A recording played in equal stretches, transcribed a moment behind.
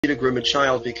to groom a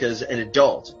child because an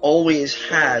adult always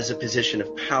has a position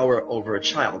of power over a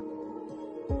child.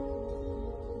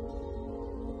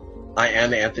 I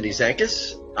am Anthony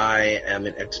Zankis. I am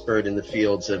an expert in the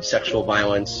fields of sexual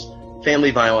violence, family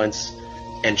violence,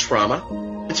 and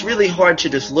trauma. It's really hard to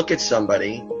just look at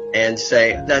somebody and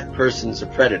say, that person's a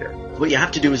predator. What you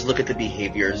have to do is look at the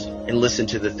behaviors and listen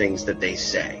to the things that they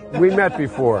say. We met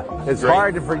before. It's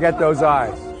hard to forget those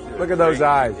eyes. Look at those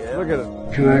eyes. Look at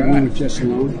them. Can I go with just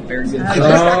alone? Very good.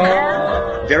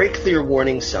 Very clear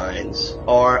warning signs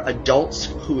are adults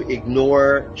who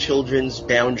ignore children's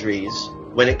boundaries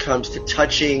when it comes to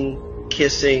touching,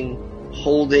 kissing,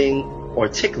 holding, or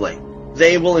tickling.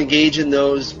 They will engage in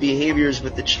those behaviors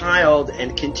with the child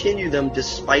and continue them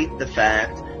despite the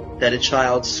fact that a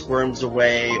child squirms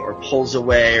away or pulls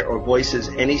away or voices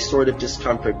any sort of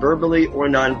discomfort verbally or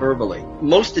non-verbally.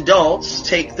 Most adults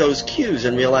take those cues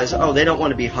and realize, oh, they don't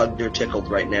want to be hugged or tickled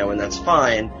right now, and that's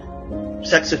fine.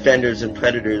 Sex offenders and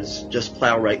predators just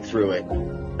plow right through it.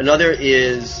 Another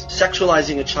is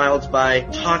sexualizing a child by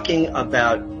talking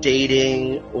about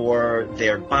dating or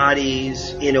their bodies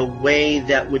in a way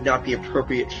that would not be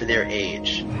appropriate for their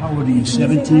age. How old are you,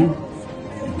 17?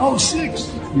 Oh,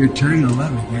 6. You're turning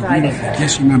 11. You're beautiful.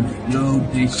 Just remember, no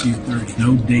dates to your 30.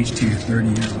 No dates to your 30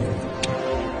 years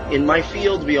old. In my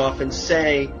field, we often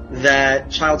say that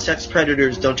child sex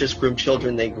predators don't just groom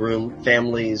children, they groom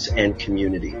families and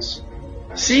communities.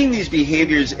 Seeing these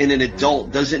behaviors in an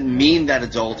adult doesn't mean that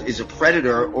adult is a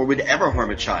predator or would ever harm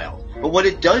a child. But what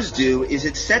it does do is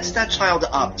it sets that child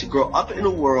up to grow up in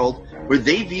a world where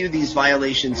they view these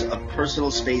violations of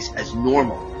personal space as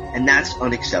normal, and that's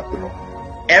unacceptable.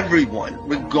 Everyone,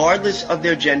 regardless of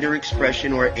their gender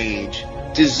expression or age,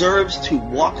 deserves to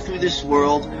walk through this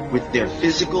world with their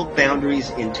physical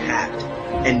boundaries intact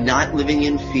and not living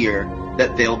in fear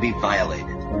that they'll be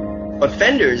violated.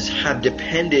 Offenders have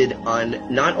depended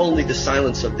on not only the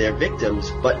silence of their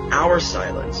victims, but our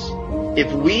silence.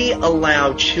 If we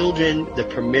allow children the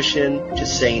permission to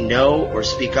say no or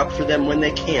speak up for them when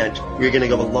they can't, we're going to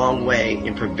go a long way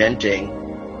in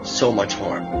preventing so much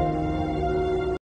harm.